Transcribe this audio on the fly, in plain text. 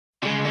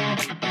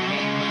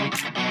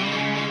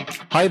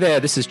Hi there,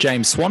 this is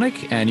James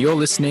Swanwick, and you're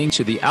listening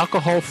to the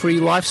Alcohol-Free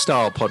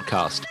Lifestyle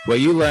Podcast, where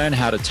you learn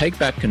how to take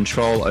back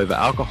control over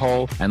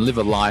alcohol and live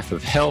a life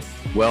of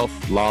health,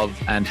 wealth, love,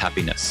 and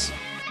happiness.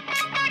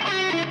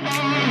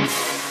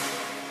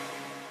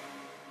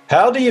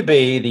 How do you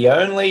be the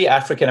only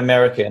African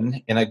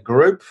American in a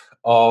group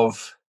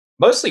of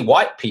mostly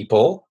white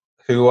people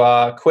who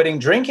are quitting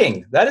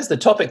drinking? That is the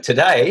topic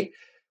today.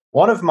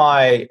 One of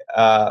my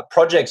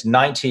Project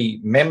 90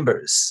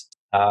 members,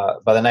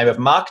 by the name of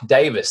Mark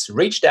Davis,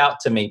 reached out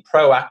to me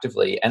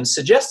proactively and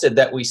suggested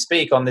that we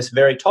speak on this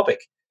very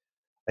topic.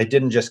 It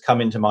didn't just come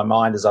into my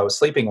mind as I was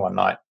sleeping one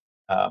night.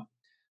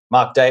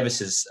 Mark Davis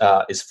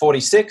is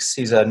 46.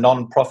 He's a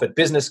non-profit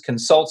business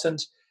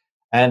consultant,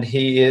 and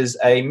he is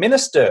a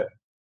minister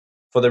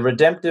for the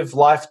Redemptive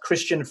Life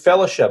Christian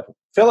Fellowship,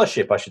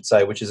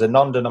 which is a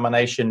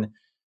non-denomination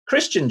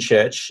Christian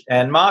church.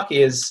 And Mark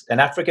is an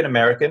African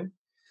American.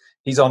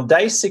 He's on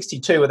day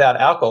 62 without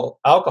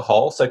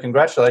alcohol. So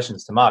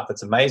congratulations to Mark.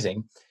 That's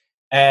amazing.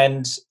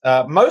 And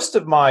most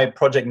of my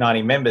Project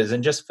 90 members,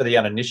 and just for the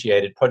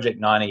uninitiated,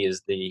 Project 90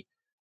 is the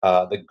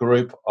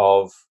group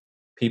of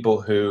people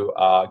who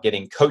are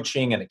getting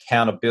coaching and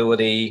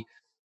accountability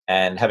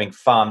and having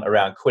fun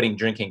around quitting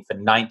drinking for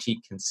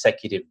 90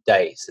 consecutive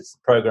days. It's the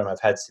program I've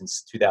had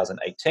since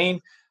 2018.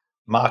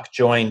 Mark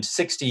joined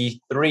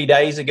 63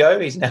 days ago.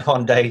 He's now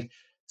on day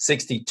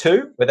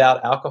 62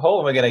 without alcohol.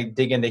 And we're going to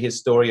dig into his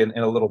story in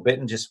a little bit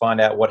and just find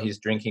out what his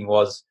drinking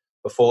was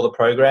before the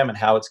program and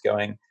how it's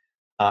going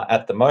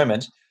at the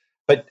moment.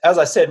 But as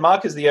I said,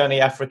 Mark is the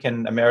only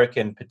African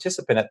American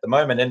participant at the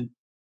moment. And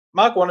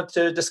Mark wanted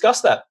to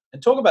discuss that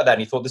and talk about that.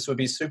 And he thought this would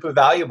be super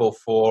valuable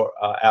for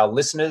our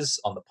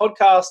listeners on the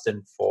podcast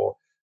and for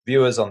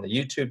viewers on the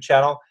YouTube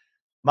channel.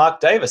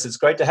 Mark Davis, it's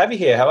great to have you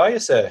here. How are you,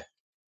 sir?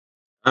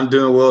 I'm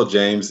doing well,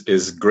 James.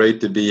 It's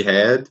great to be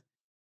had.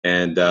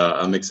 And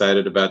I'm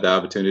excited about the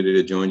opportunity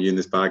to join you in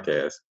this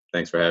podcast.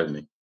 Thanks for having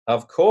me.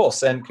 Of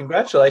course. And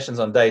congratulations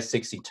on day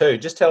 62.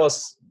 Just tell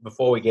us,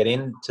 before we get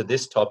into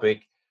this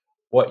topic,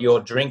 what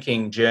your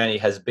drinking journey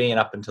has been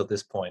up until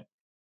this point.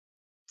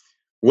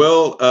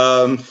 Well,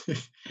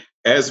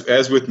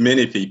 as with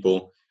many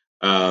people,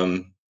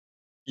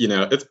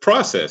 it's a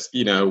process.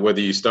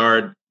 Whether you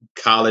start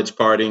college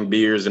partying,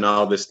 beers and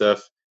all this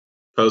stuff,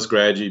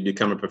 postgraduate,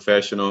 become a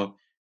professional,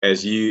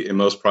 as you and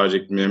most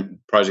Project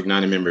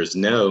 90 members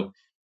know,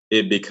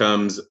 it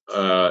becomes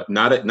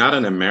not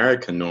an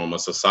American norm, a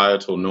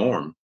societal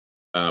norm,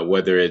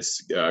 whether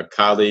it's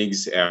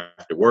colleagues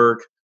after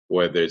work,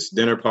 whether it's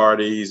dinner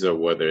parties, or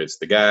whether it's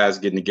the guys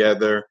getting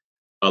together.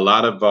 A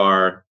lot of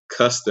our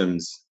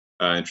customs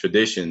and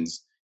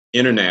traditions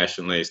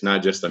internationally, it's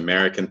not just an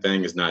American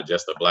thing, it's not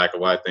just a black or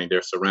white thing,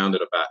 they're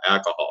surrounded by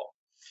alcohol.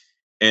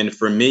 And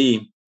for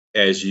me,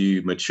 as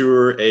you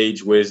mature,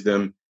 age,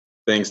 wisdom,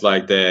 things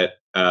like that,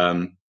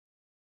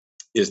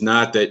 is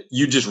not that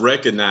you just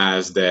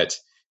recognize that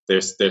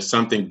there's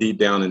something deep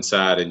down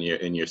inside in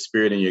your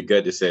spirit and your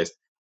gut that says,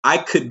 I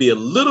could be a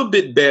little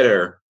bit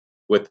better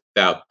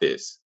without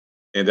this.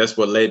 And that's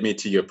what led me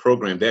to your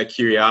program, that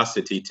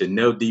curiosity to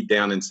know deep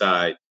down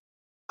inside,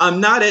 I'm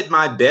not at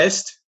my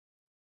best.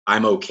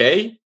 I'm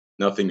okay.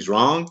 Nothing's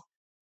wrong.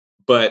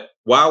 But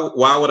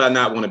why would I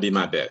not want to be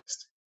my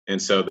best?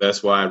 And so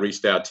that's why I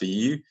reached out to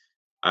you.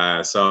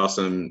 I saw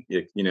some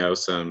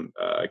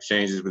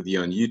exchanges with you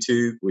on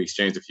YouTube. We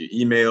exchanged a few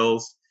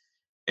emails.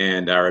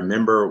 And I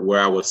remember where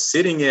I was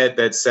sitting at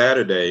that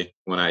Saturday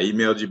when I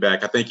emailed you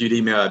back. I think you'd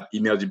emailed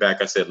you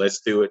back. I said,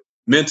 let's do it.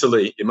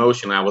 Mentally,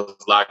 emotionally, I was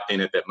locked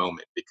in at that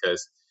moment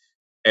because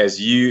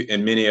as you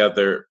and many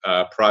other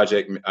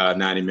Project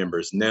 90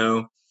 members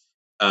know,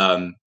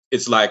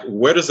 it's like,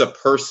 where does a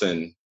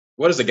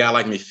guy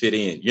like me fit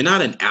in? You're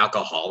not an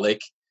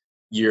alcoholic.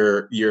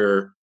 You're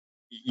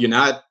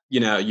not,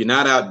 you're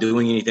not out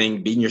doing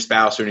anything, beating your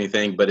spouse or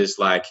anything, but it's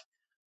like,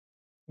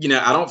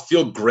 I don't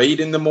feel great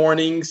in the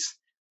mornings.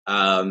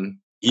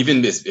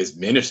 Even as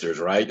ministers,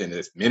 right? And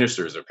as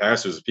ministers or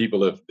pastors,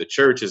 people of the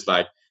church, is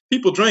like,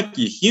 people drink,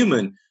 you're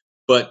human,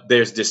 but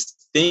there's this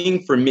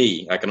thing for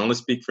me, I can only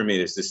speak for me,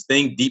 there's this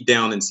thing deep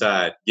down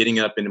inside, getting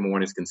up in the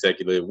mornings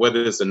consecutively,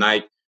 whether it's a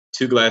night,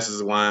 2 glasses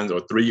of wine or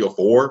 3 or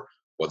 4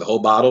 or the whole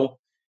bottle.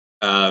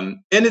 And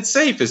it's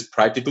safe. It's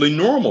practically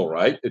normal,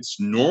 right? It's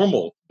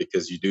normal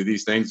because you do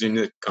these things in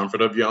the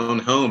comfort of your own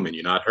home and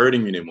you're not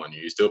hurting anyone.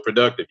 You're still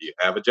productive. You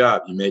have a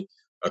job. You make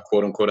a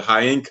quote unquote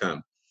high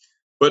income.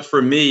 But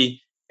for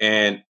me,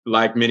 and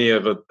like many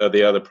of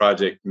the other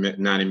Project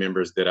 90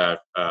 members that I've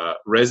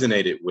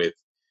resonated with,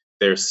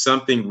 there's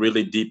something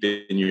really deep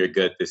in your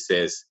gut that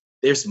says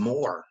there's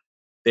more.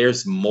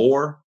 There's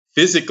more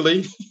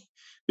physically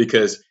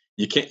because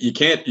you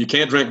can't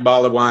drink a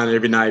bottle of wine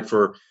every night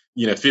for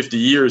 50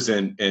 years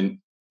and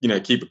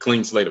keep a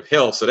clean slate of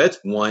health. So that's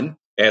one,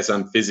 as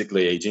I'm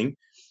physically aging.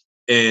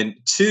 And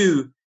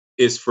 2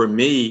 is for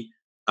me,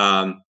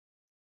 I'll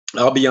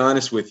be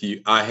honest with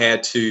you, I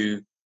had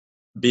to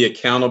be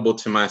accountable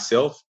to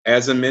myself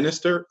as a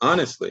minister,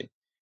 honestly.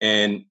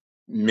 And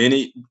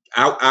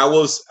I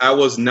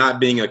was not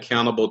being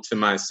accountable to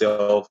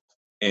myself,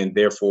 and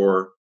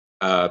therefore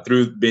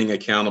through being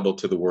accountable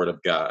to the Word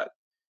of God.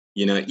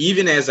 You know,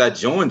 even as I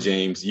joined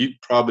James, you've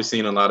probably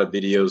seen a lot of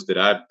videos that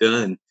I've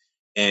done,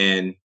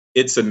 and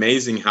it's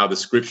amazing how the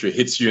Scripture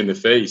hits you in the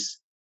face.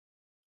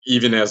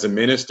 Even as a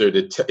minister,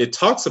 it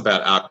talks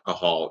about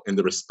alcohol and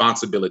the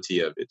responsibility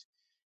of it.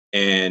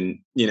 And,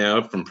 you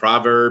know, from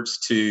Proverbs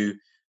to,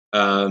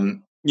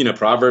 you know,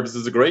 Proverbs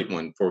is a great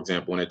one, for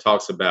example, when it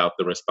talks about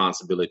the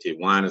responsibility.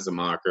 Wine is a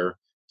mocker,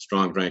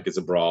 strong drink is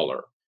a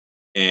brawler.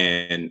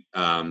 And,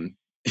 and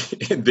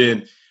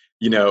then,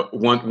 you know,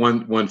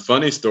 one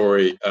funny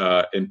story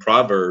in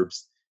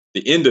Proverbs,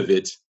 the end of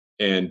it,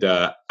 and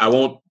I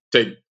won't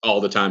take all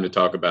the time to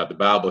talk about the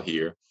Bible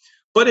here,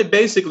 but it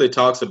basically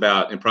talks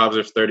about in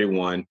Proverbs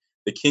 31,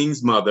 the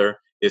king's mother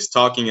is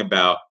talking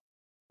about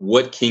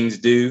what kings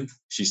do.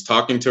 She's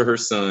talking to her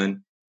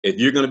son. If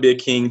you're going to be a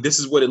king, this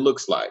is what it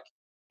looks like.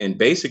 And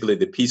basically,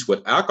 the piece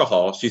with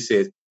alcohol, she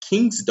says,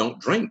 kings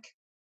don't drink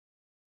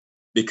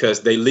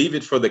because they leave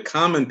it for the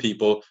common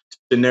people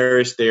to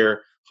nourish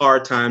their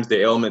hard times,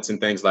 their ailments, and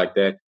things like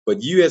that.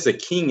 But you, as a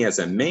king, as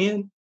a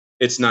man,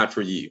 it's not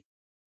for you.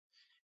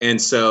 And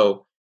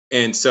so,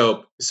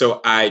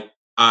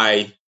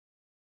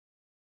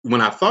 when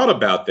I thought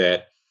about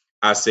that,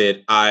 I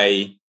said,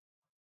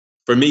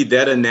 for me,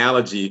 that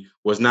analogy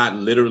was not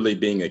literally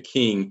being a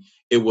king.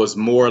 It was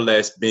more or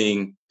less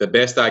being the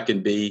best I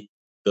can be,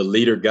 the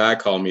leader God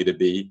called me to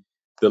be,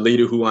 the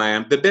leader who I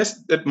am, the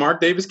best that Mark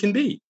Davis can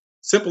be.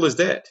 Simple as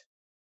that.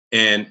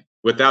 And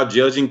without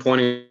judging,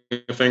 pointing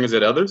fingers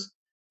at others,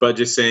 but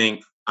just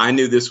saying, I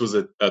knew this was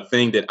a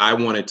thing that I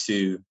wanted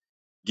to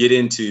get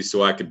into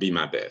so I could be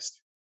my best.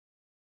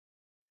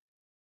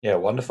 Yeah,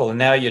 wonderful. And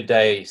now you're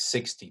day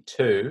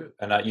 62.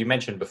 And you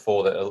mentioned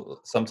before that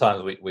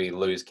sometimes we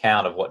lose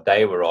count of what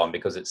day we're on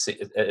because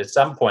at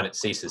some point it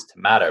ceases to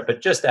matter.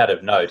 But just out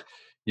of note,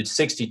 you're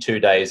 62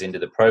 days into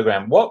the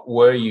program. What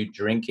were you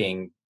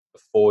drinking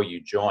before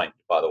you joined,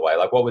 by the way?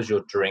 Like, what was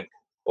your drink,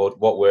 or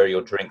what were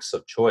your drinks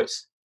of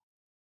choice?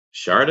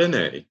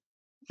 Chardonnay.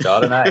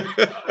 Chardonnay.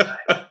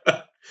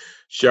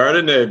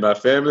 Chardonnay, my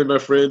family, my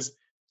friends,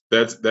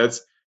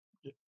 that's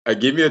I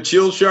give me a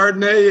chilled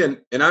Chardonnay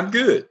and I'm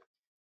good.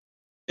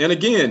 And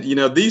again, you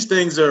know, these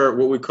things are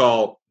what we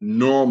call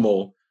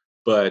normal,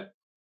 but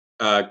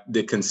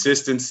the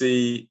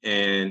consistency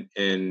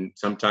and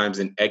sometimes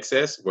in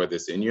excess, whether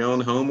it's in your own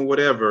home or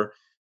whatever,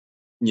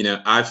 you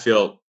know, I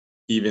felt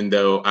even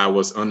though I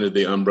was under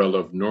the umbrella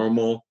of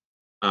normal,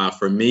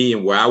 for me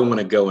and where I want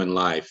to go in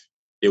life,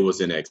 it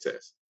was in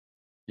excess.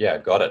 Yeah,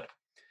 got it.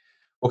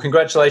 Well,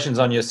 congratulations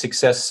on your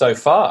success so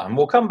far. And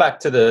we'll come back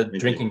to the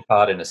Thank drinking you.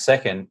 part in a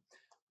second.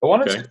 I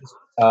wanted Okay.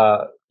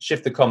 to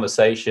shift the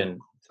conversation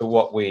to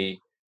what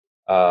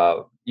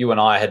you and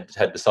I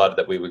had decided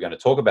that we were going to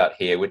talk about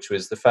here, which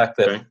was the fact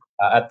that Okay.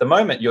 at the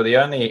moment you're the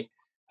only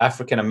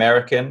African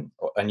American,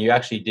 and you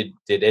actually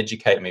did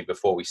educate me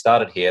before we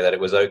started here that it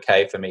was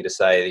okay for me to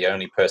say the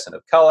only person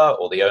of color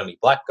or the only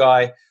black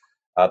guy.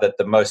 That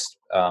the most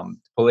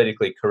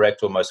politically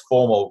correct or most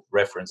formal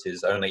reference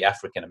is only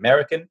African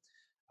American.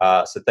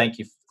 So thank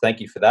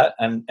you for that.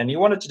 And you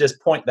wanted to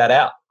just point that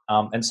out.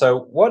 And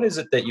so, what is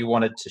it that you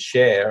wanted to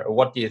share, or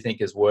what do you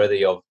think is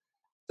worthy of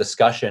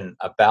discussion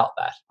about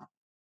that?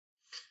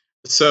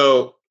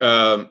 So,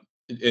 and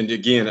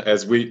again,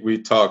 as we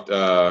talked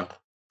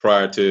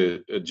prior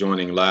to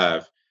joining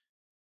live,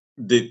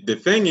 the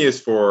thing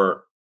is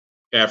for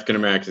African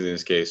Americans in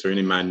this case, or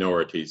any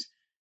minorities,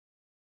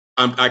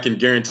 I can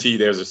guarantee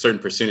there's a certain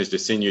percentage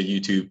that's seen your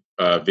YouTube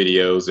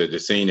videos or they're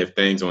seeing if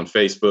things on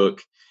Facebook,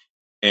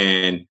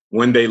 and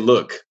when they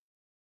look,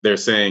 they're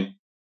saying,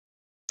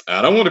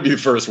 "I don't want to be the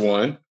first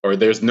one," or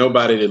 "There's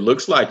nobody that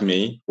looks like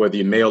me, whether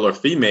you're male or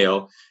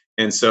female."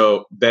 And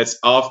so that's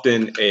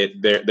often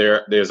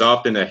there's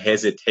often a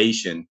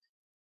hesitation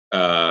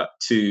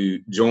to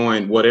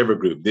join whatever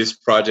group, this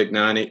Project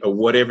 90 or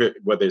whatever,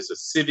 whether it's a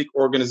civic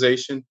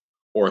organization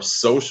or a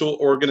social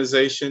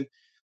organization.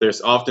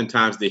 There's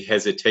oftentimes the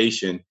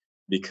hesitation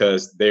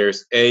because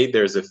there's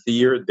a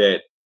fear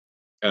that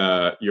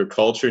your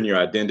culture and your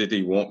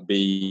identity won't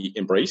be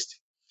embraced,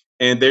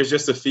 and there's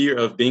just a fear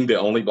of being the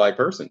only Black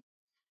person.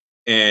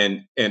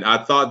 And I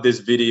thought this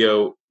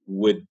video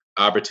would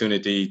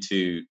opportunity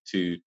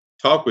to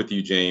talk with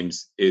you,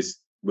 James, is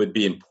would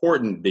be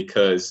important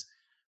because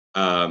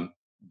um,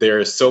 there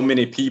are so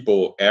many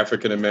people,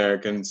 African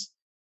Americans,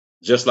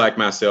 just like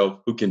myself,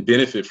 who can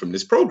benefit from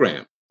this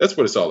program. That's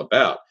what it's all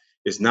about.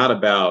 It's not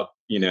about,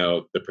 you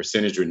know, the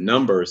percentage or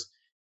numbers,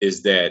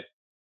 is that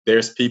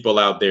there's people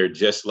out there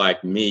just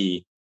like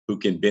me who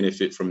can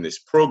benefit from this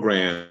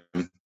program.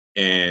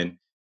 And,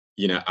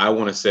 you know, I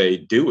want to say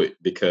do it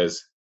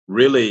because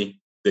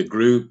really the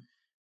group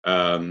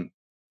um,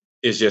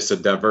 is just a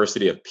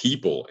diversity of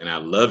people and I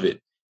love it.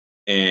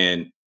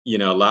 And, you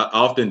know,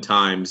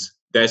 oftentimes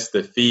that's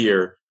the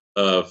fear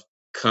of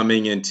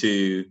coming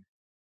into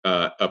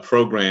a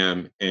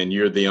program and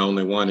you're the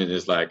only one and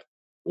it's like,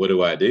 what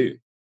do I do?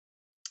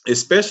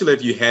 Especially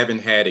if you haven't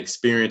had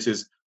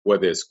experiences,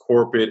 whether it's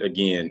corporate,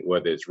 again,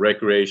 whether it's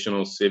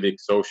recreational, civic,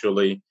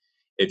 socially,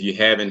 if you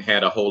haven't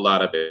had a whole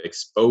lot of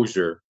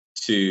exposure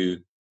to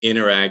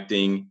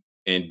interacting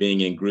and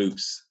being in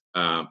groups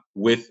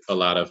with a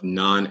lot of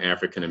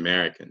non-African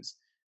Americans,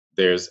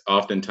 there's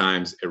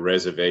oftentimes a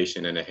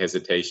reservation and a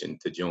hesitation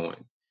to join.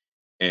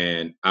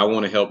 And I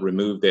want to help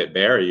remove that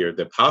barrier,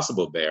 the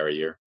possible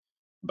barrier,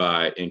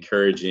 by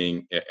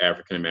encouraging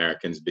African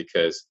Americans,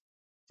 because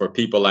for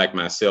people like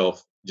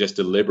myself, just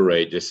to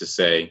liberate, just to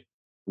say,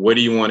 what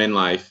do you want in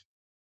life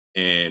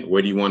and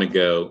where do you want to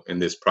go?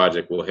 And this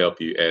project will help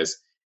you, as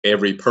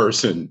every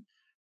person,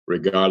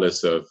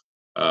 regardless of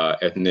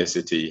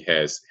ethnicity,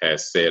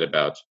 has said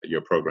about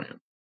your program.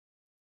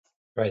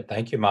 Great.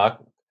 Thank you,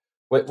 Mark.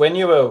 When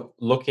you were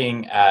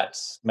looking at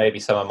maybe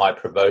some of my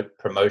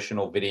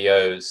promotional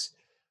videos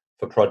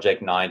for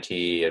Project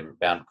 90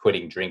 around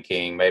quitting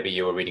drinking, maybe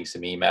you were reading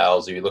some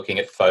emails, or you're looking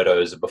at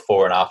photos,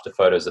 before and after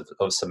photos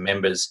of some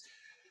members,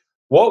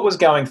 what was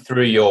going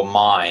through your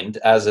mind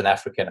as an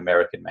African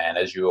American man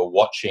as you were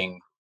watching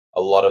a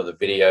lot of the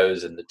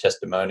videos and the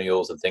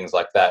testimonials and things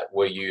like that?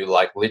 Were you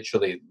like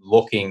literally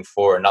looking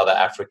for another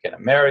African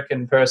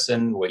American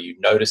person? Were you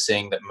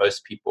noticing that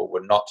most people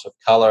were not of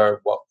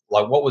color?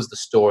 What was the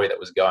story that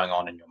was going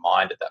on in your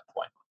mind at that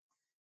point?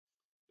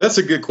 That's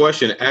a good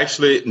question.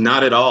 Actually,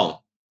 not at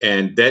all.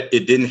 And that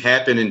it didn't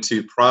happen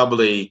until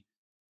probably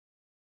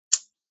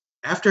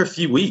after a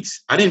few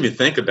weeks. I didn't even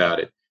think about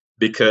it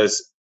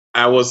because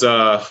I was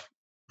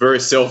very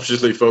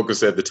selfishly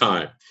focused at the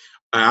time.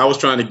 I was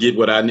trying to get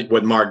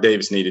what Mark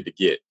Davis needed to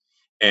get,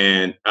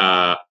 and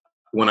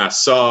when I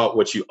saw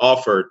what you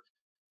offered,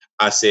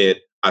 I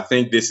said, I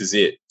think this is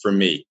it for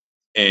me.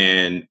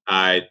 And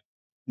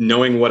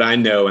knowing what I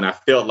know, and I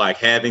felt like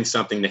having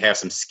something to have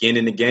some skin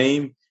in the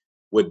game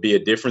would be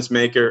a difference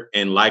maker,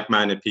 and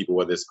like-minded people,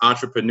 whether it's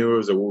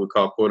entrepreneurs or what we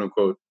call quote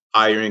unquote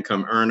higher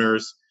income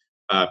earners,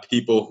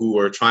 people who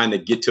are trying to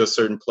get to a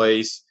certain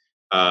place,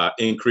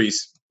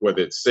 increase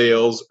whether it's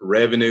sales,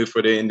 revenue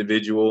for the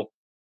individual,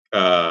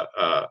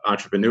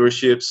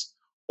 entrepreneurships,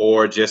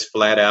 or just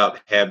flat out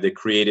have the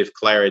creative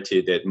clarity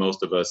that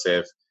most of us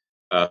have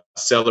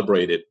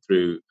celebrated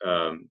through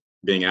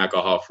being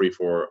alcohol free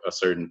for a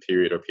certain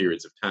period or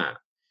periods of time.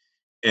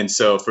 And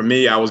so for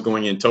me, I was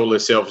going in totally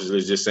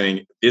selfishly, just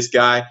saying, this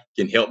guy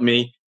can help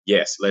me.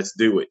 Yes, let's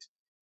do it.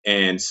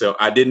 And so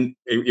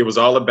it was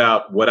all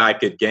about what I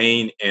could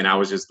gain. And I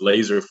was just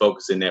laser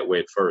focused in that way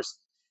at first.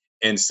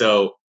 And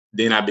so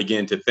then I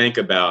began to think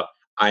about,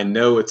 I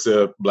know it's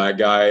a Black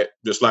guy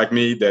just like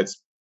me that's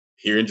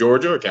here in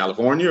Georgia or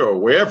California or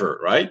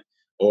wherever, right?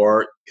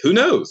 Or who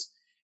knows?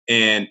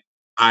 And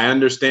I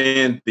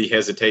understand the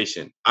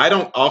hesitation. I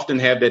don't often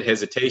have that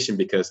hesitation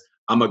because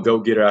I'm a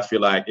go-getter. I feel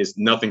like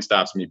nothing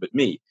stops me but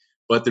me.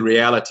 But the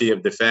reality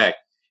of the fact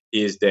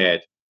is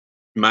that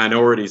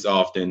minorities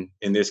often,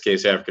 in this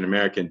case African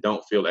American,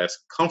 don't feel as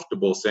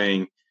comfortable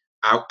saying,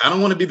 I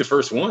don't want to be the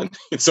first one.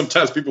 And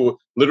sometimes people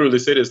literally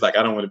say this, like,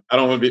 I don't want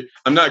to be,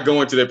 I'm not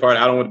going to that party.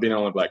 I don't want to be the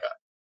only Black guy.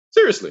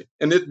 Seriously.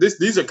 And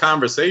these are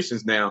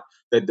conversations now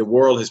that the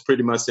world is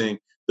pretty much saying,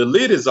 the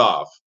lid is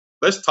off.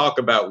 Let's talk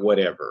about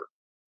whatever.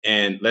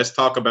 And let's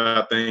talk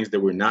about things that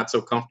we're not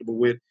so comfortable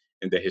with,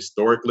 and that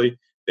historically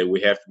that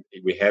we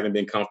haven't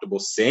been comfortable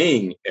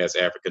saying as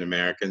African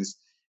Americans.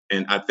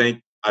 And I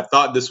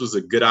thought this was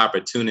a good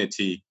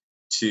opportunity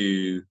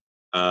to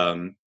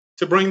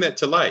bring that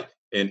to light.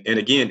 And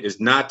again, it's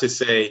not to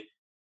say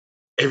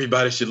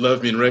everybody should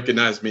love me and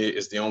recognize me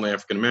as the only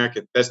African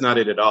American. That's not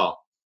it at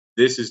all.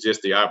 This is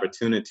just the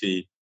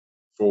opportunity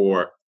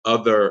for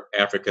other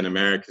African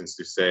Americans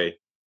to say,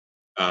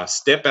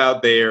 step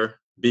out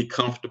there, be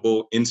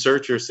comfortable,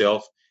 insert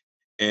yourself,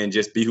 and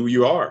just be who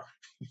you are.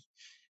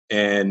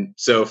 And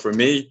so for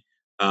me,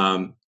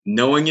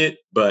 knowing it,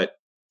 but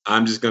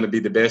I'm just going to be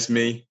the best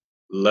me,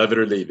 love it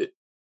or leave it.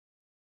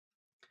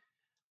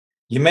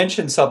 You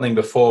mentioned something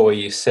before where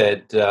you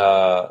said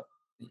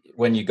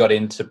when you got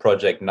into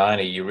Project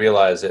 90, you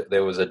realized that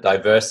there was a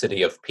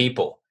diversity of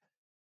people.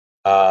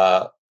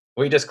 Will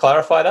you just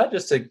clarify that,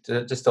 just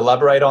to just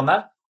elaborate on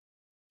that?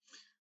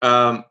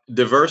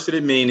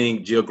 Diversity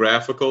meaning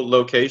geographical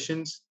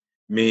locations,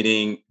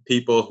 meaning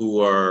people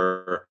who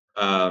are,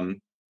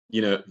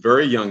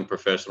 very young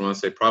professionals, I want to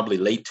say probably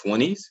late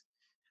 20s,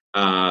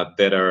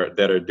 that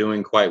are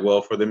doing quite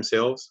well for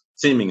themselves,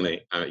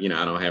 seemingly. I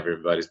don't have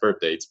everybody's birth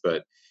dates,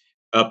 but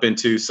up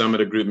into some of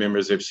the group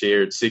members have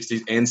shared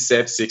 60s and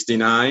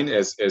 69,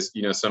 as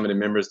some of the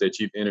members that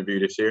you've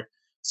interviewed have shared.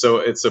 So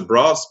it's a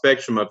broad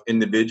spectrum of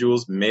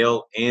individuals,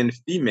 male and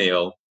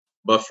female,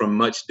 but from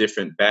much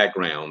different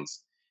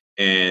backgrounds.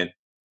 And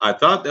I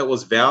thought that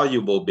was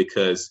valuable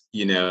because,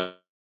 with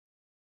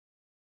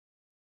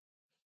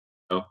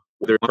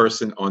a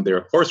person on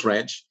their horse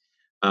ranch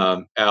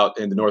out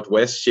in the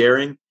Northwest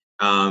sharing,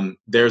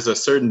 there's a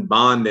certain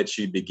bond that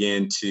you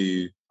begin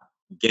to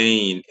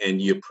gain,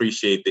 and you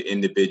appreciate the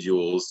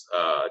individual's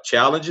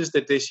challenges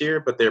that they share,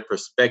 but their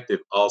perspective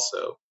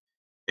also.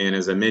 And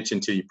as I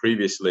mentioned to you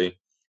previously,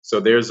 so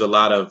there's a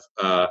lot of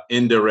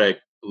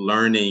indirect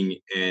learning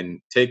and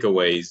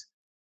takeaways,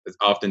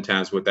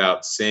 oftentimes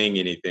without saying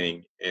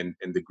anything in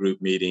the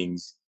group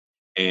meetings.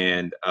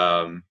 And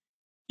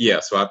yeah,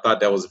 so I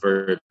thought that was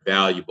very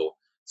valuable.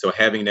 So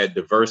having that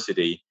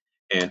diversity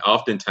and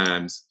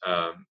oftentimes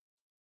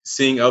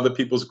seeing other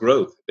people's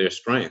growth, their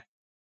strength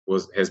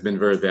has been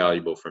very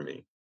valuable for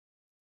me.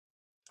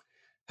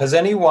 Has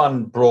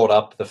anyone brought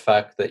up the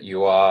fact that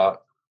you are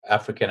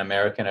African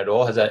American at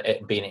all? Has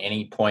that been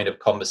any point of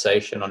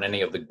conversation on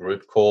any of the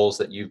group calls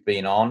that you've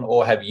been on,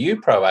 or have you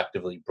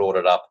proactively brought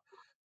it up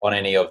on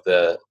any of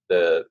the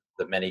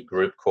many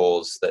group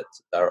calls that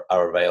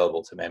are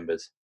available to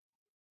members?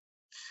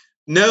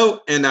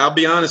 No, and I'll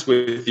be honest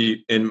with you,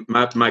 and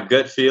my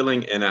gut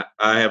feeling, and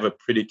I have a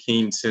pretty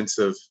keen sense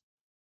of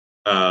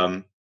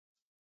um,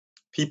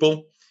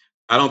 people.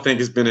 I don't think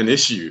it's been an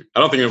issue. I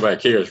don't think anybody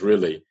cares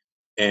really,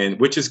 and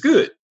which is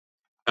good.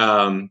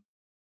 Um,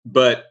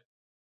 but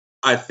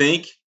I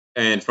think,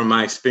 and from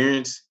my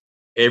experience,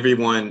 every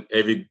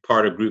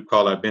part of group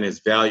call I've been has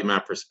valued my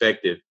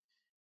perspective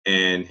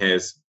and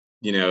has,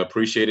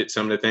 appreciated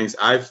some of the things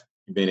I've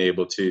been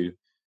able to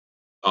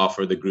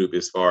offer the group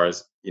as far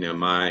as,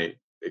 my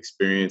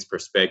experience,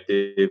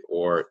 perspective,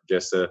 or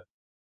just a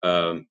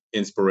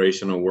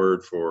inspirational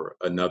word for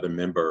another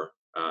member,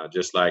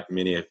 just like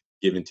many have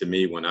given to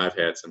me when I've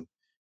had some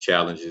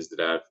challenges that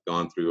I've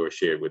gone through or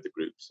shared with the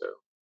group. So,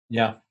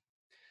 Yeah.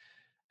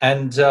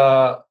 And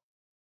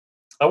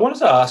I wanted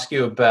to ask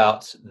you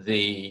about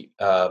the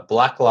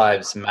Black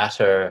Lives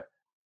Matter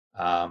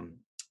um,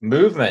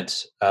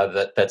 movement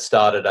that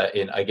started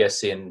in, I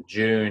guess, in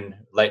June,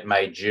 late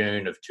May,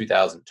 June of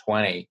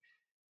 2020.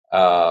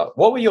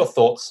 What were your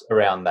thoughts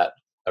around that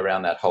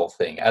whole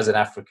thing as an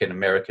African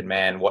American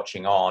man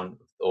watching on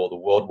all the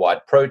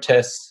worldwide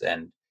protests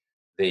and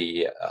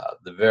the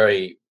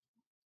very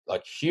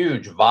like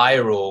huge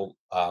viral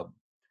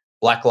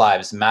Black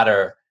Lives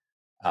Matter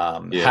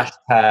yes.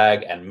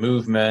 hashtag and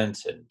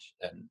movement and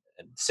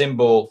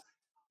symbol.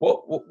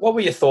 What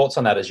were your thoughts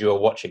on that as you were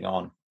watching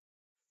on?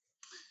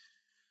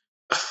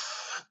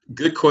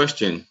 Good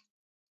question.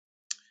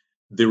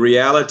 The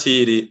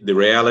reality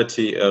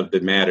of the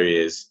matter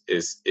is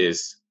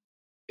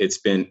it's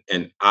been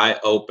an eye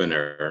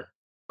opener.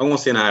 I won't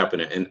say an eye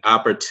opener, an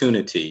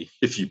opportunity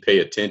if you pay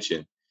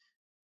attention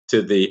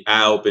to the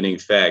eye opening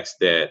facts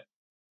that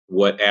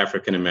what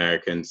African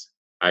Americans,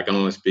 I can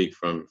only speak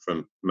from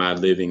my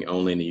living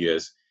only in the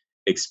U.S.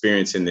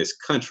 experience in this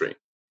country.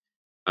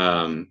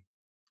 Um,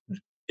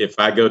 if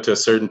I go to a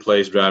certain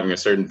place driving a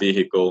certain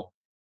vehicle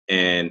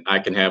and I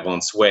can have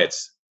on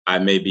sweats, I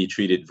may be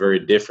treated very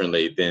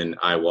differently than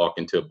I walk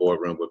into a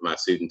boardroom with my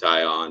suit and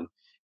tie on,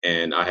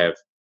 and I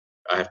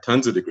have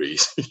tons of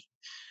degrees,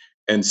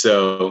 and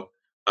so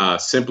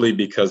simply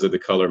because of the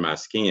color of my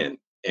skin,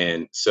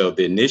 and so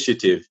the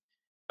initiative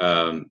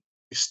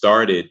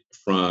started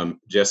from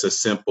just a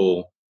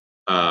simple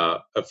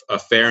a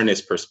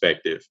fairness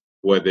perspective,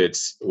 whether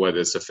it's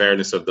a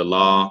fairness of the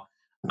law.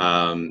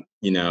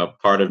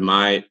 Part of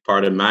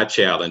my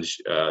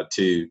challenge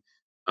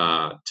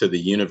to the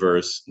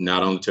universe,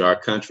 not only to our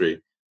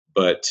country,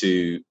 but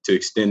to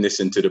extend this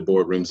into the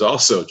boardrooms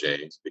also,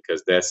 James,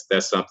 because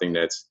that's something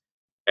that's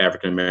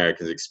African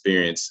Americans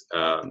experience.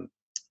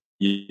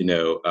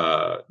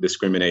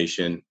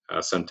 Discrimination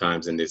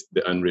sometimes in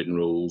the unwritten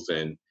rules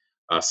and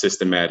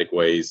systematic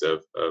ways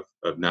of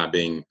not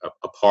being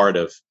a part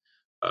of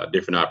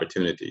different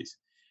opportunities.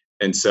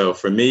 And so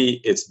for me,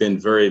 it's been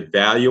very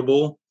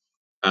valuable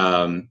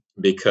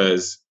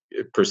because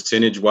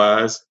percentage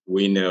wise,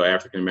 we know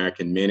African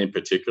American men in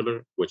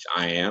particular, which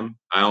I am.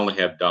 I only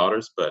have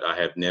daughters, but I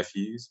have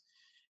nephews.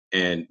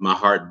 And my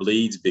heart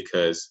bleeds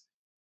because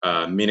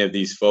many of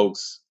these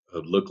folks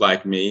look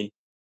like me.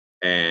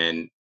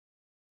 And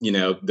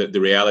the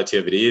reality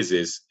of it is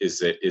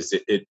that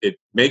it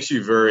makes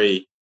you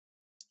very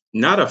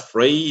not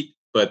afraid,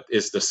 but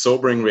it's the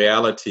sobering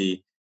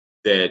reality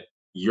that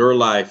your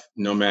life,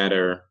 no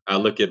matter, I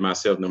look at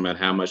myself, no matter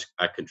how much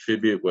I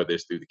contribute, whether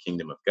it's through the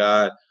kingdom of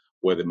God,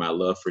 whether my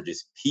love for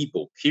just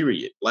people,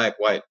 period, black,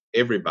 white,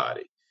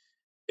 everybody,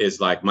 is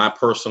like my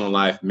personal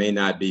life may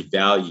not be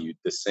valued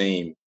the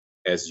same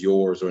as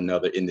yours or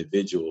another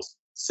individual's,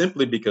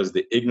 simply because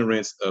the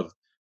ignorance of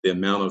the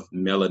amount of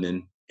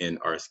melanin in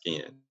our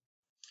skin.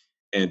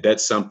 And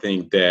that's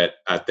something that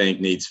I think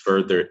needs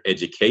further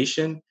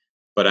education.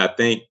 But I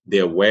think the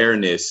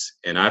awareness,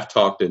 and I've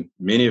talked to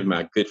many of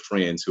my good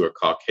friends who are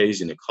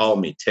Caucasian to call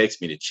me,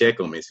 text me to check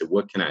on me and said,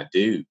 "What can I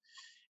do?"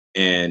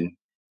 And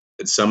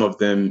some of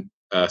them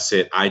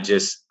said, I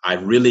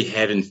really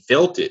haven't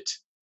felt it.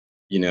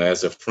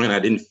 As a friend, I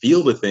didn't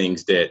feel the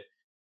things that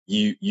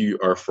you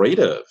are afraid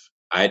of.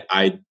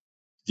 I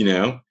you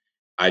know,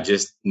 I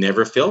just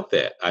never felt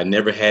that. I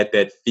never had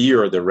that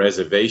fear or the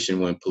reservation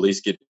when police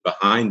get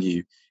behind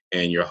you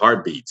and your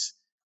heart beats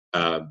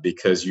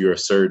because you're a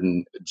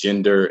certain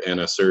gender and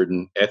a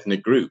certain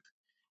ethnic group.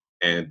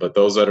 But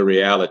those are the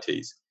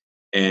realities.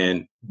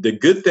 And the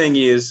good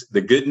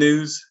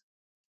news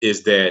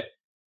is that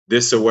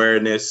this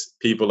awareness,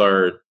 people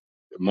are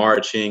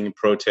marching,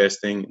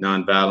 protesting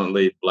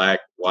nonviolently,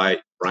 black,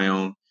 white,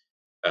 brown,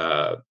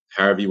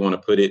 however you want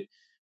to put it.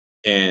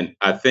 And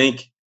I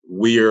think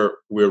we're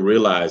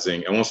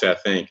realizing, I won't say I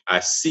think, I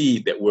see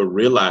that we're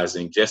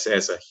realizing just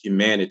as a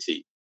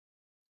humanity,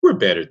 we're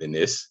better than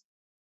this.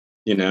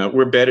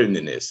 We're better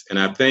than this. And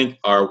I think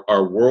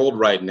our world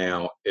right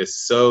now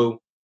is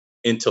so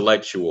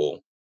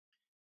intellectual.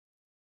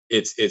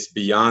 It's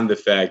beyond the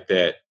fact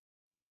that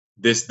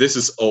this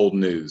is old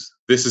news.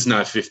 This is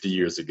not 50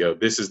 years ago.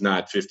 This is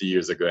not 50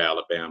 years ago,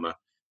 Alabama.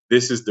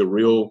 This is the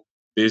real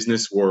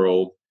business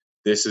world.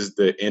 This is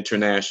the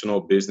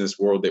international business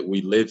world that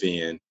we live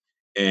in.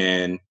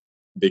 And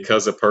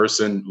because a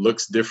person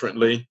looks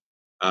differently,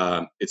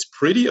 it's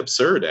pretty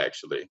absurd,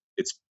 actually.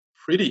 It's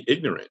pretty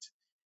ignorant.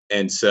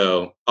 And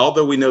so,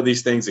 although we know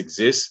these things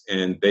exist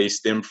and they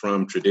stem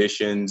from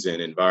traditions and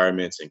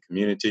environments and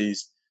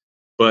communities,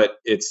 but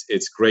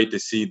it's great to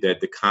see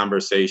that the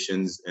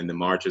conversations and the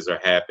marches are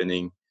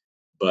happening,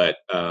 but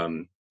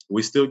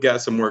we still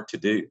got some work to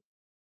do.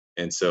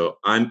 And so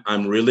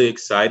I'm really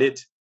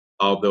excited,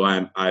 although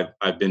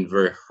I've been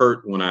very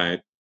hurt when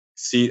I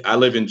see. I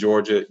live in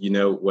Georgia. You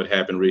know what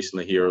happened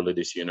recently here earlier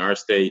this year in our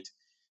state,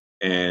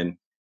 and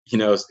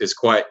it's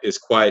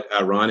quite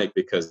ironic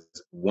because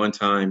one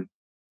time,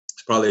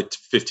 it's probably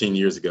 15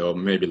 years ago,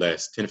 maybe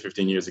less, 10 or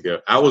 15 years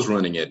ago, I was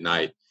running at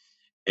night,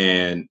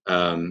 and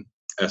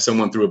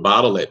someone threw a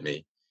bottle at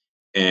me,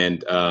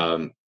 and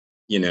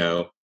you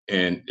know,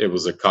 and it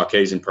was a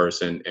Caucasian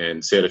person,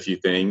 and said a few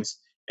things,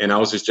 and I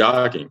was just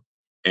jogging,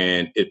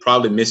 and it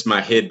probably missed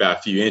my head by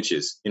a few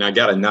inches. I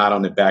got a knot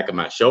on the back of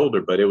my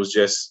shoulder, but it was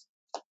just,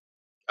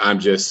 I'm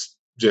just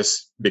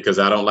because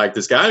I don't like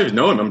this guy. I don't even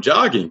know him. I'm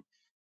jogging,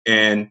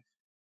 and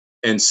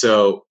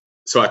so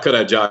I could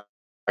have jogging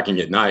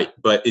at night,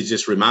 but it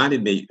just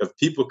reminded me of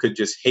people could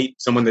just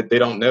hate someone that they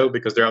don't know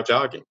because they're out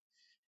jogging.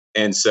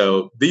 And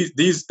so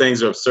these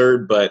things are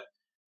absurd, but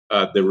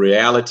the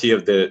reality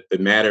of the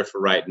matter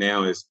for right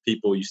now is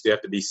people, you still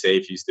have to be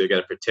safe. You still got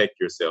to protect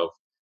yourself.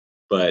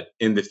 But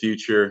in the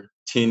future,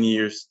 10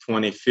 years,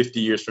 20, 50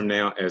 years from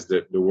now, as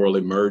the world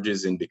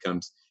emerges and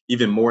becomes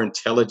even more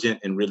intelligent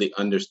and really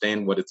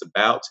understand what it's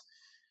about,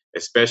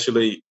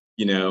 especially,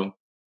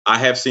 I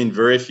have seen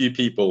very few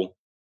people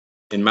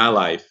in my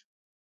life,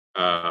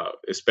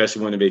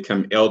 especially when they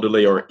become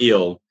elderly or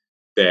ill,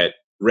 that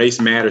race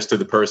matters to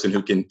the person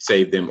who can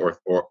save them or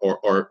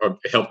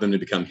help them to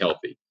become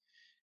healthy.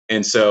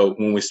 And so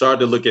when we start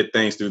to look at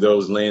things through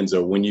those lens,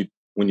 or when you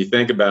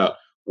think about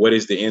what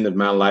is the end of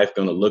my life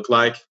going to look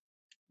like,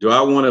 do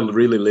I want to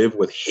really live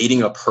with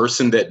hating a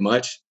person that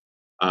much?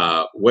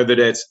 Whether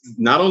that's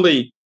not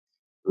only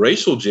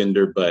racial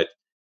gender, but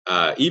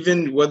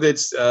even whether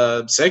it's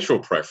sexual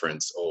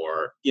preference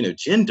or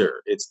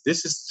gender.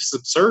 This is just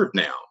absurd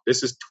now.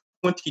 This is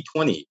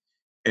 2020,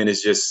 and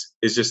it's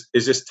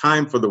just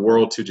time for the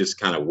world to just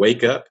kind of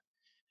wake up.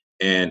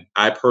 And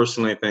I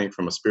personally think,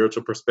 from a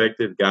spiritual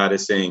perspective, God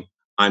is saying,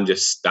 I'm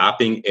just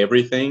stopping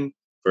everything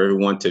for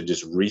everyone to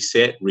just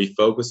reset,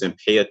 refocus, and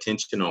pay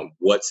attention on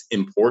what's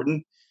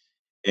important.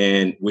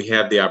 And we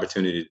have the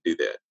opportunity to do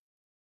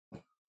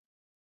that.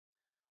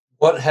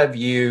 What have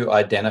you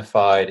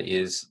identified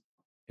is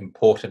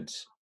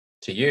important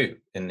to you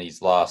in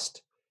these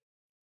last,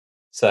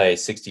 say,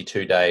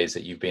 62 days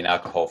that you've been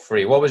alcohol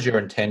free? What was your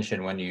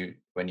intention when you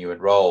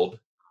enrolled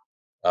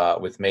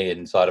with me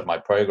inside of my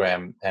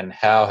program, and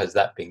how has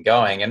that been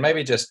going? And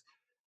maybe just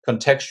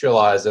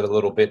contextualize it a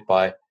little bit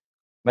by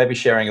maybe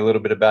sharing a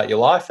little bit about your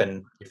life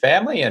and your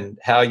family and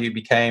how you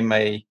became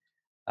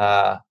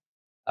uh,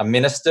 a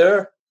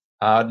minister.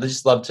 I'd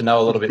just love to know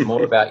a little bit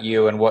more about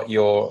you and what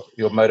your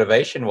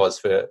motivation was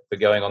for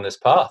going on this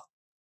path.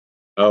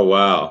 Oh,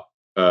 wow.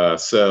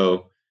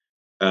 So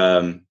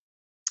um,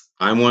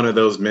 I'm one of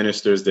those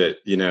ministers that,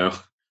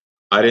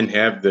 I didn't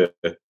have the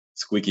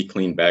squeaky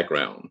clean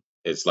background.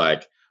 It's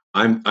like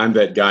I'm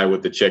that guy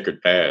with the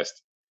checkered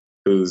past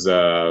who's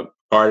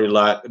partied a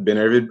lot, been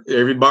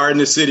every bar in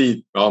the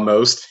city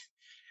almost,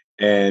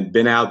 and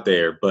been out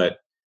there. But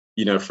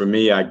for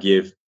me, I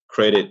give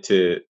credit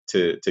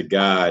to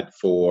God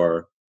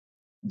for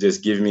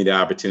just giving me the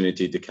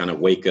opportunity to kind of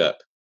wake up.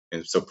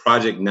 And so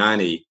Project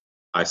 90,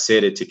 I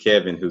said it to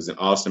Kevin, who's an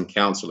awesome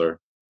counselor.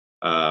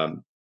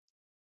 Um,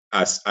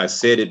 I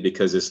said it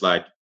because it's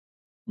like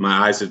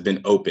my eyes have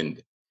been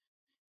opened.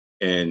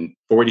 And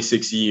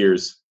 46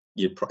 years,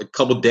 a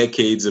couple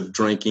decades of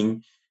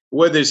drinking,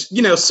 whether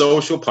it's,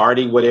 social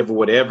party,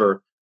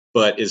 whatever.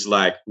 But it's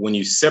like when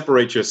you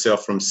separate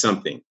yourself from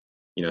something,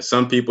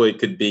 some people, it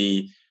could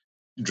be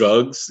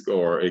drugs,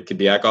 or it could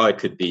be alcohol, it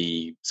could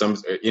be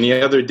any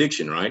other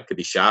addiction, right? It could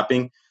be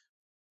shopping.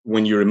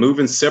 When you remove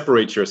and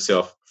separate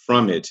yourself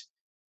from it,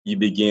 you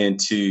begin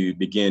to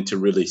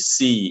really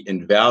see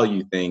and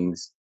value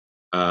things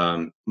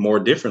more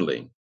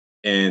differently.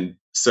 And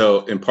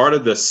so, and part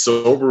of the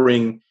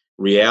sobering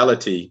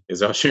reality,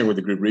 as I was sharing with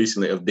the group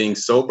recently, of being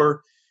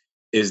sober,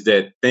 is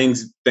that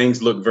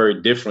things look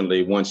very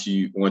differently once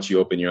you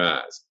open your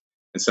eyes.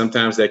 And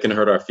sometimes that can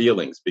hurt our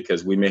feelings,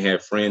 because we may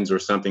have friends or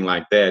something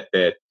like that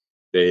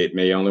they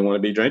may only want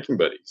to be drinking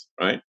buddies,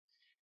 right?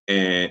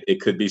 And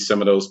it could be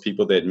some of those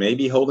people that may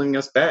be holding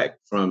us back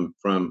from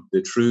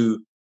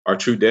our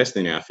true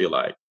destiny, I feel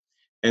like.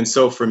 And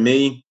so for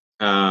me,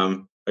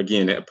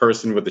 again, a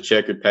person with a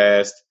checkered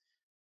past,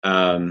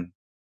 um,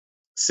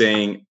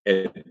 saying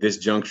at this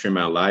juncture in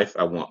my life,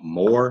 I want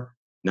more,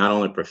 not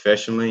only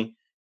professionally.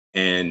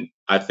 And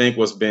I think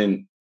what's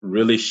been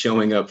really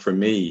showing up for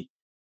me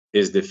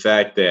is the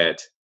fact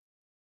that,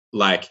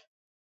 like,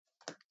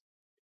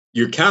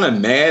 you're kind of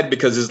mad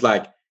because it's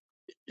like,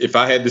 if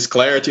I had this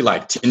clarity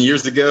like 10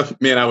 years ago,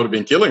 man, I would have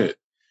been killing it.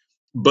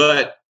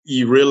 But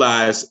you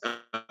realize,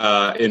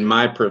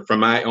 from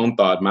my own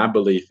thought, my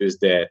belief is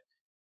that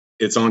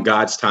it's on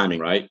God's timing,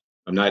 right?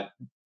 I'm not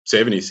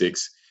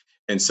 76.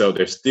 And so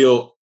there's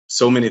still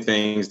so many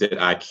things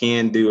that I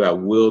can do, I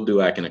will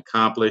do, I can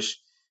accomplish.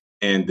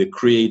 And the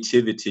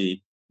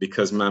creativity,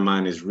 because my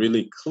mind is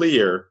really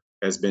clear,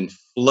 has been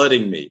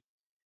flooding me.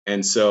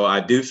 And so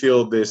I do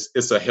feel this,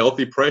 it's a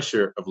healthy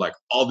pressure of like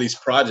all these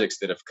projects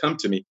that have come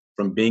to me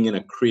from being in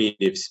a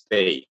creative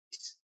space.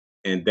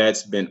 And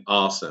that's been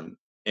awesome.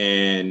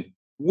 And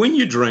when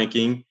you're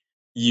drinking,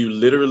 you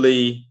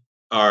literally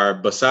are,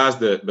 besides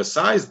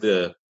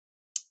the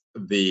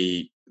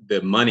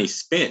the money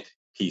spent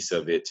piece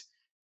of it,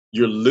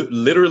 you're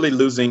literally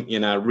losing.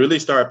 And I really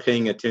start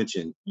paying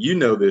attention. You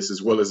know this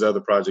as well as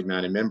other Project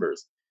 90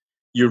 members.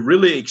 You're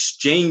really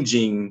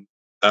exchanging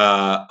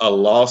a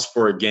loss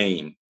for a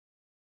gain.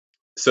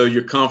 So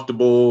you're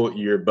comfortable,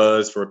 you're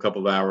buzzed for a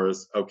couple of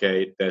hours.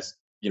 Okay, that's,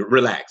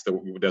 relaxed.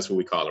 That's what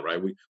we call it,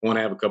 right? We want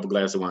to have a couple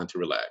glasses of wine to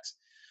relax.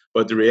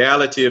 But the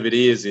reality of it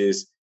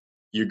is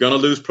you're gonna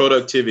lose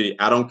productivity.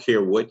 I don't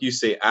care what you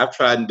say. I've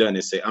tried and done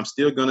it. Say, I'm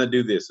still gonna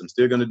do this, I'm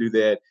still gonna do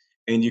that.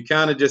 And you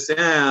kind of just say,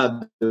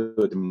 I'll do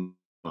it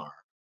tomorrow.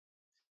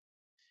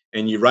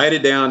 And you write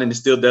it down and it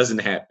still doesn't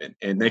happen.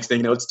 And next thing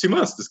you know, it's 2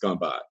 months that's gone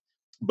by.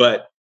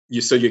 But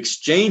you're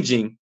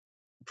exchanging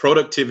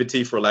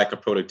productivity for lack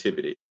of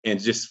productivity. And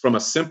just from a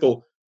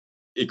simple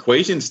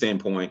equation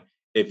standpoint,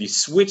 if you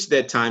switch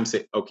that time,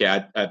 say,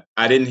 okay,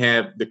 I didn't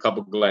have the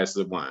couple glasses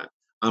of wine.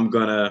 I'm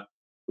gonna,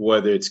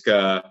 whether it's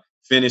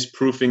finish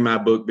proofing my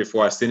book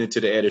before I send it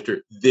to the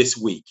editor this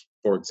week,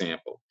 for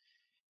example.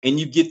 And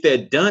you get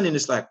that done, and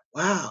it's like,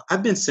 wow,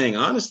 I've been saying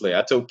honestly.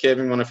 I told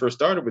Kevin when I first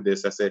started with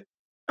this, I said,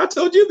 I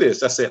told you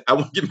this. I said, I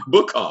want to get my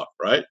book off,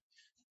 right?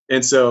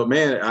 And so,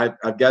 man,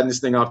 I've gotten this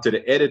thing off to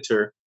the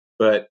editor,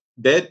 but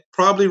that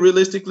probably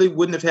realistically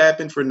wouldn't have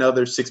happened for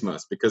another 6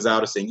 months because I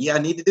would have said, yeah, I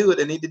need to do it.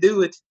 I need to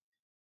do it.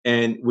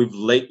 And we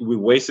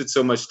wasted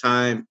so much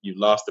time. You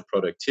lost the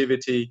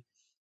productivity.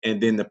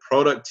 And then the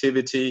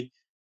productivity,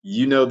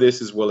 you know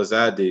this as well as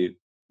I do.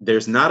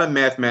 There's not a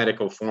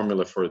mathematical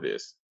formula for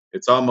this.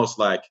 It's almost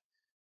like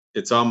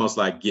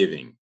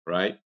giving,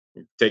 right?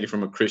 Take it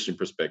from a Christian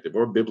perspective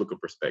or a biblical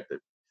perspective.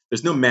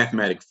 There's no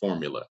mathematic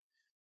formula.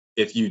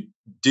 If you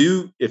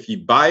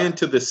buy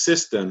into the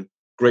system,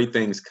 great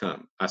things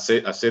come. I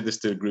said this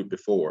to the group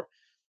before.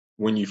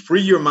 When you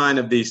free your mind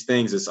of these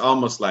things, it's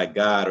almost like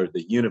God or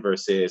the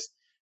universe says,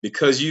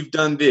 because you've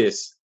done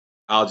this,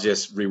 I'll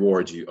just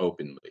reward you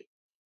openly.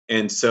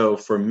 And so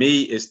for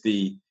me,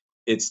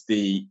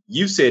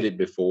 you said it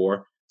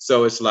before.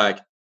 So it's like,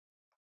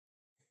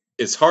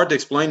 it's hard to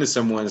explain to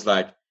someone. It's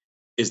like,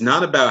 it's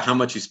not about how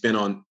much you spend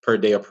on per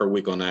day or per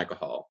week on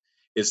alcohol.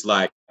 It's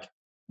like,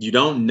 you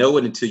don't know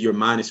it until your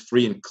mind is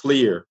free and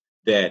clear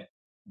that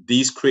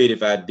these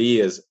creative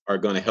ideas are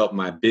going to help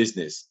my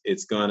business.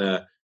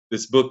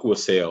 This book will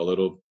sell,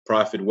 it'll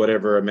profit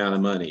whatever amount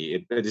of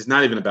money. It is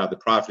not even about the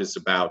profit. It's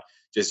about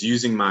just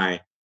using my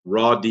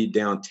raw, deep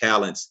down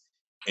talents.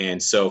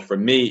 And so for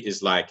me,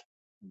 it's like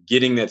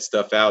getting that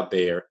stuff out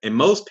there. And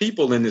most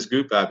people in this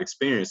group I've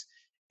experienced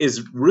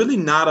is really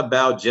not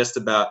just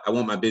about, I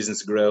want my business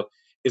to grow.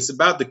 It's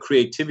about the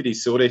creativity.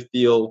 So they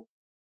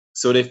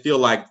feel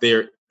like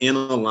they're in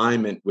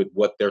alignment with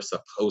what they're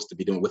supposed to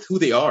be doing, with who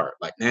they are,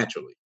 like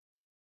naturally.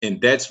 And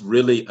that's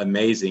really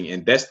amazing.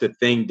 And that's the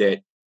thing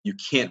that you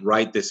can't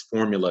write this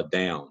formula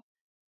down.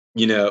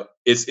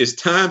 It's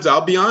times,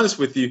 I'll be honest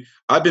with you,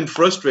 I've been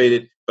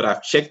frustrated, but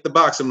I've checked the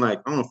box. I'm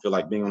like, I don't feel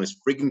like being on this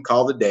freaking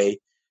call today.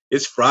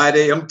 It's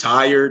Friday. I'm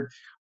tired.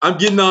 I'm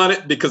getting on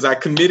it because I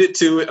committed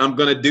to it. I'm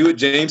going to do it.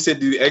 James said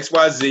do X,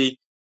 Y, Z.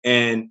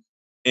 And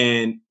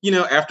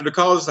after the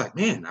call, it's like,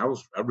 man, I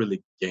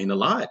really gained a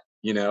lot,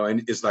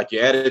 and it's like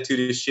your attitude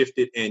is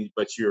shifted,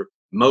 but you're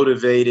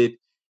motivated.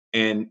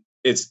 And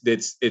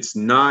it's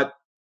not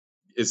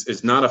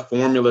a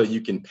formula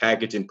you can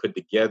package and put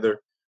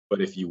together.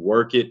 But if you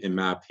work it, in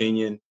my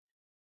opinion,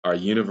 our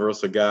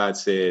universal God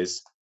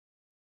says,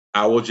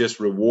 I will just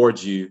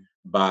reward you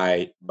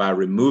by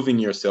removing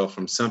yourself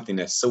from something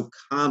that's so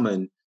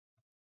common,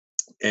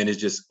 and it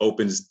just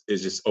opens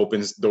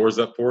doors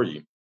up for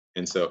you.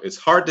 And so it's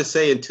hard to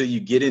say until you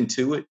get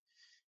into it,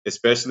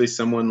 especially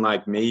someone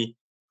like me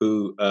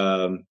who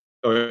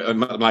or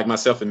like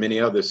myself and many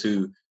others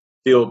who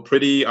feel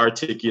pretty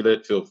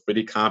articulate, feel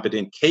pretty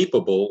competent,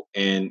 capable,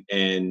 and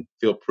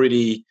feel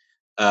pretty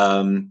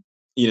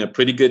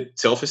pretty good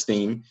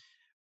self-esteem.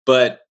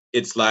 But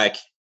it's like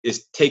it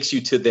takes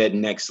you to that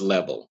next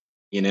level,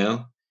 you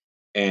know?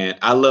 And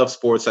I love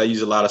sports. I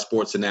use a lot of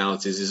sports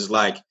analysis. It's just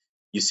like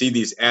you see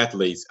these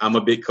athletes. I'm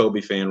a big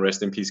Kobe fan.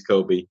 Rest in peace,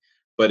 Kobe.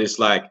 but it's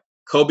like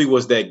Kobe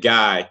was that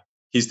guy.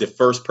 He's the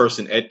first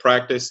person at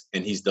practice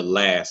and he's the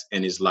last.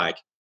 And it's like,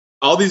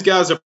 all these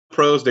guys are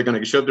pros. They're going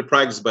to show up to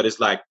practice, but it's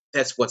like,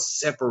 that's what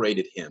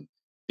separated him,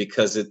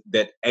 because of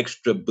that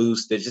extra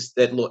boost. There's just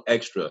that little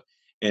extra.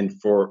 And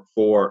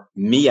for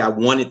me, I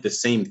wanted the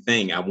same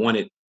thing. I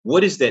wanted,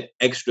 what is that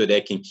extra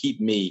that can keep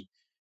me?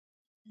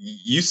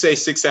 You say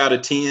 6 out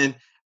of 10,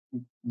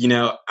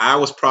 I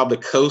was probably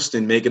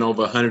coasting, making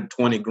over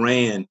 120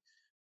 grand,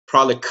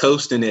 probably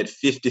coasting at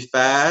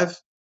 55.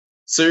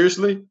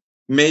 Seriously,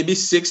 maybe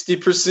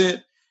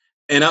 60%.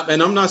 And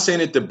I'm not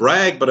saying it to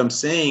brag, but I'm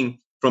saying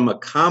from a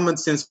common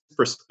sense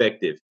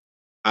perspective,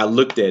 I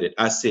looked at it.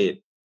 I said,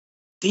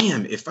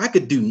 damn, if I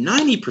could do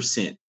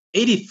 90%,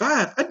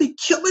 85, I'd be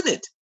killing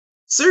it.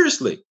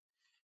 Seriously.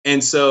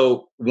 And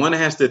so one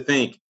has to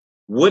think,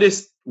 what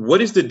is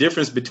the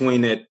difference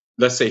between that,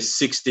 let's say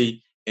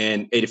 60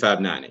 and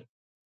 85, 90?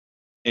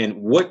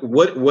 And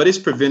what is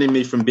preventing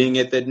me from being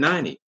at that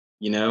 90?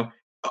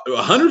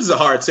 100 is a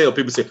hard sale.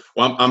 People say,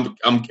 well,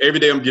 I'm every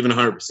day I'm giving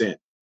 100%.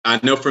 I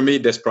know for me,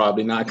 that's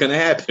probably not going to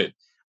happen.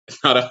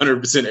 It's not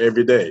 100%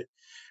 every day.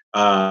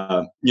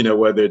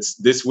 Whether it's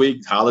this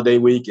week, holiday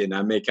week, and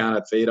I may kind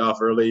of fade off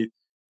early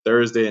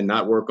Thursday and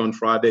not work on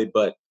Friday.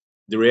 But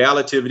the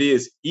reality of it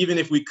is, even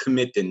if we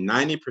commit to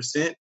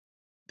 90%,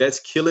 that's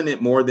killing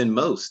it more than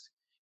most.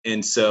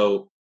 And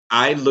so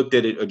I looked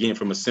at it again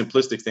from a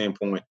simplistic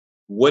standpoint.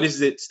 What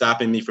is it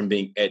stopping me from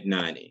being at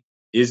 90?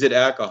 Is it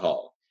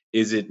alcohol?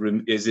 Is it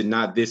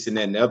not this and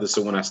that and the other?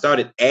 So when I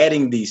started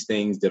adding these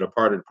things that are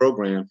part of the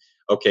program,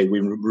 okay, we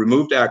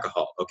removed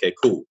alcohol. Okay,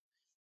 cool.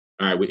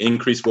 All right, we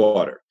increased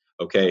water.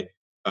 Okay.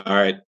 All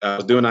right. I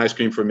was doing ice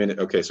cream for a minute.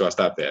 Okay, so I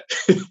stopped that.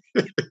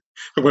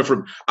 I went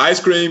from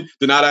ice cream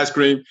to not ice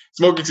cream,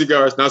 smoking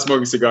cigars, not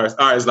smoking cigars.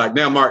 All right, it's like,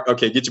 now, Mark,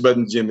 okay, get your butt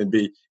in the gym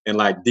and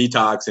like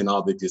detox and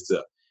all this good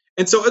stuff.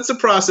 And so it's a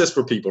process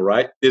for people,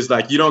 right? It's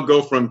like you don't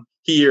go from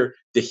here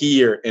to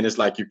here and it's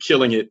like you're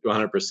killing it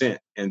 100%.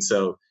 And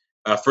so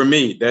for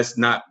me, that's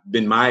not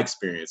been my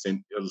experience.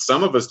 And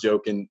some of us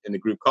joke in the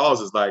group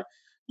calls is like,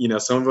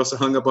 some of us are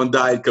hung up on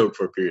Diet Coke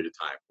for a period of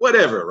time,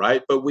 whatever,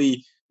 right? But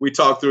we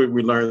talk through it,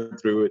 we learn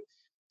through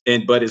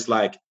it. But it's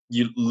like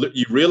you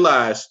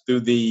realize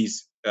through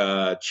these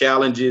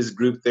challenges,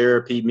 group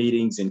therapy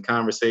meetings and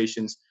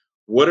conversations,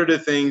 what are the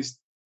things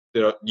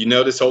that you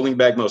notice holding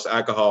back most?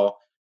 Alcohol,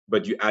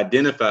 but you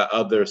identify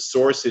other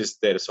sources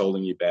that is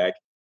holding you back,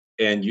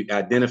 and you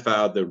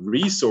identify the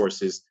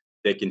resources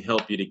that can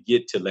help you to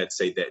get to, let's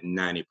say, that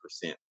 90%.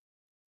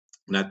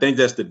 And I think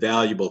that's the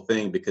valuable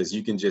thing, because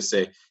you can just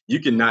say, you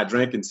can not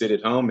drink and sit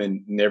at home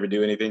and never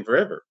do anything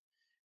forever.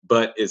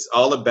 But it's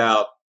all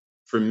about,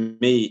 for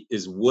me,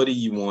 is what do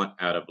you want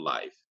out of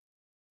life?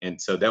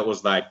 And so that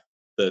was like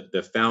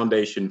the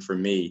foundation for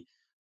me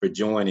for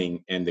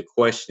joining. And the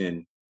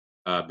question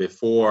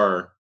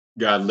before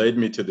God led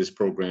me to this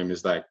program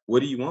is like, what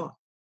do you want?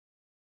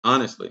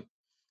 Honestly.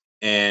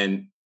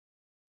 And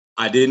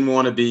I didn't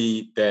want to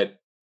be that,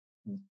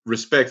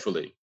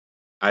 respectfully,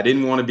 I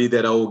didn't want to be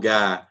that old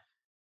guy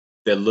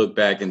that looked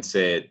back and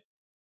said,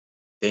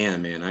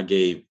 damn, man, I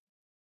gave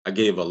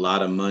a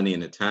lot of money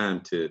and the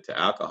time to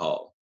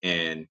alcohol.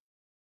 And,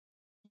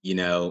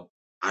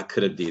 I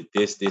could have did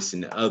this,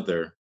 and the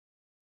other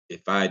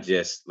if I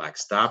just like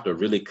stopped or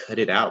really cut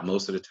it out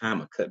most of the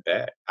time or cut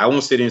back. I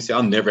won't sit here and say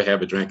I'll never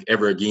have a drink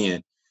ever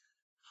again.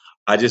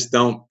 I just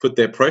don't put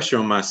that pressure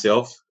on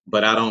myself,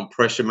 but I don't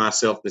pressure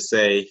myself to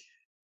say,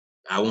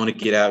 I want to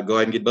get out, go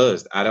ahead and get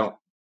buzzed. I don't.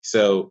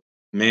 So,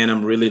 man,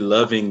 I'm really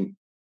loving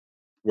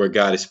where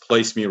God has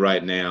placed me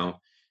right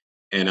now.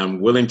 And I'm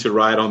willing to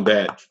ride on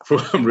that.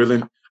 I'm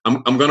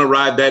going to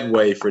ride that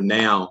wave for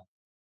now,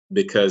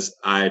 because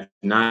I've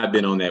not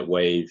been on that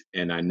wave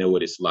and I know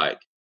what it's like.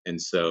 And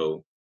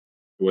so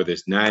whether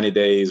it's 90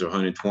 days or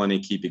 120,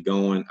 keep it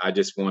going. I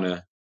just want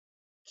to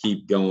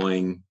keep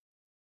going,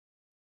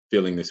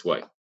 feeling this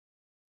way.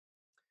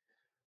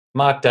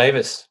 Mark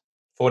Davis,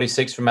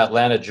 46 from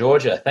Atlanta,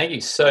 Georgia. Thank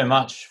you so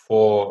much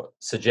for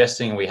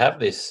suggesting we have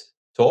this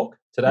talk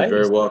today.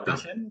 You're very welcome.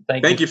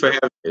 Thank you for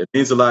having me. It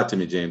means a lot to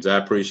me, James. I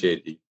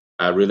appreciate you.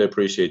 I really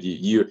appreciate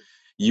you.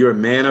 You're a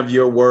man of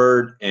your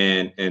word.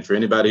 And for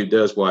anybody who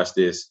does watch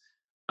this,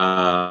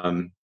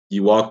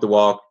 you walk the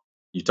walk,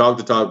 you talk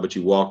the talk, but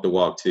you walk the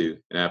walk too.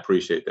 And I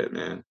appreciate that,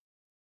 man.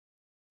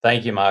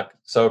 Thank you, Mark.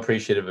 So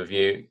appreciative of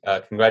you.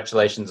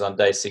 Congratulations on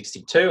day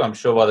 62. I'm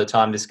sure by the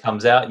time this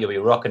comes out, you'll be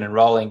rocking and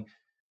rolling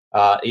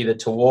either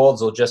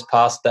towards or just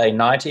past day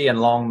 90,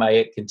 and long may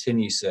it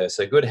continue, sir.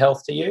 So good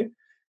health to you.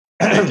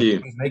 Thank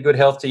you. Good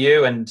health to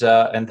you, and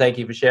thank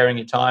you for sharing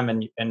your time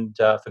and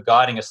for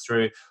guiding us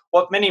through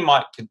what many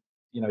might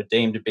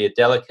deem to be a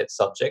delicate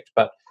subject.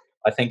 But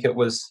I think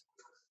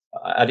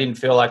I didn't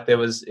feel like it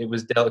was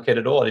delicate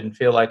at all. I didn't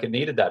feel like it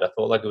needed that. I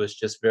thought like it was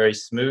just very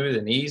smooth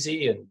and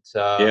easy, and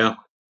yeah.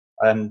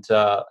 And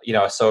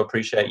I so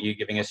appreciate you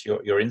giving us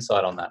your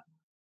insight on that.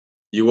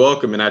 You're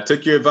welcome. And I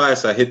took your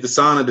advice. I hit the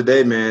sauna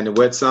today, man, the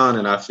wet sauna,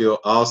 and I feel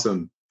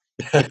awesome.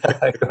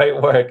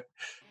 Great work.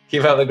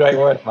 Keep up the great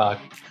work, Mark.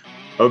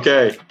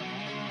 Okay.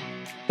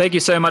 Thank you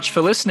so much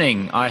for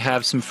listening. I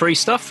have some free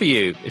stuff for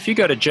you. If you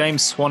go to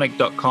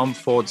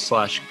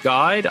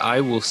jamesswanwick.com/guide,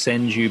 I will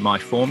send you my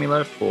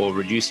formula for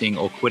reducing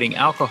or quitting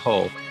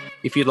alcohol.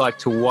 If you'd like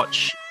to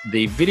watch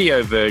the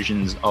video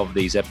versions of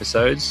these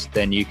episodes,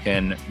 then you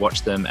can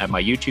watch them at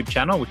my YouTube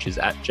channel, which is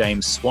at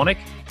James Swanwick.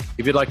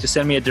 If you'd like to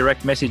send me a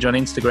direct message on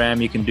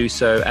Instagram, you can do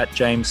so at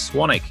James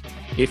Swanwick.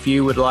 If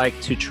you would like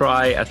to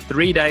try a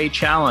 3-day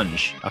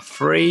challenge, a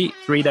free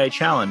 3-day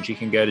challenge, you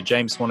can go to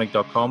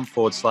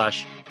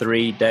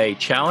jamesswanwick.com/3-day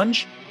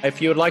challenge.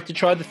 If you would like to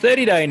try the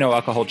 30-day no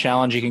alcohol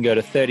challenge, you can go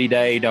to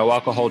 30-day no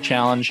alcohol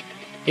challenge.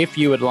 If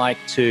you would like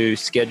to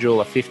schedule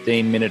a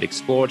 15-minute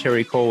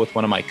exploratory call with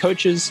one of my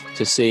coaches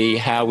to see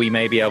how we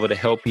may be able to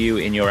help you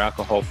in your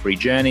alcohol-free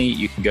journey,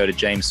 you can go to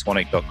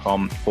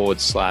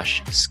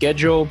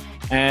jamesswanwick.com/schedule.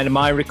 And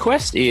my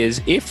request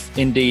is, if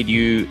indeed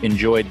you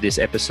enjoyed this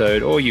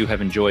episode or you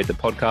have enjoyed the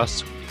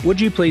podcast, would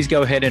you please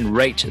go ahead and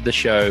rate the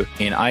show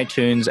in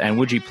iTunes, and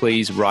would you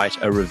please write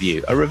a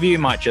review? A review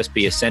might just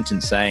be a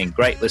sentence saying,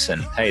 great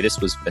listen, hey, this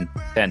was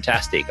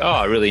fantastic. Oh,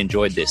 I really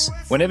enjoyed this.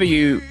 Whenever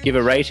you give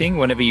a rating,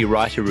 whenever you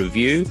write a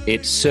review,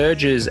 it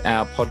surges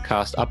our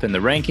podcast up in the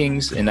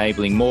rankings,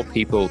 enabling more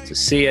people to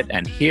see it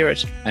and hear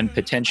it, and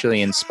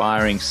potentially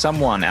inspiring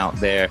someone out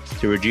there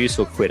to reduce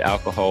or quit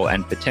alcohol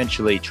and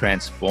potentially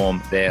transform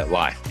their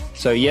life.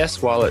 So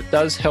yes, while it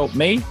does help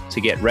me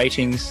to get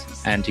ratings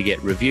and to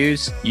get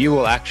reviews, you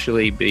will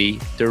actually be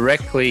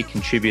directly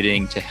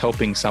contributing to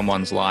helping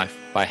someone's life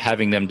by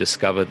having them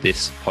discover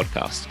this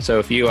podcast. So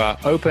if you are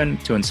open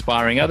to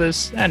inspiring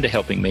others and to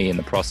helping me in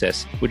the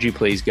process, would you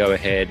please go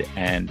ahead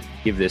and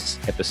give this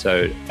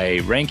episode a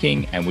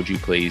ranking, and would you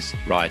please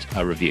write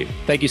a review?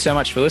 Thank you so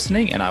much for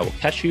listening, and I will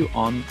catch you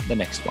on the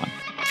next one.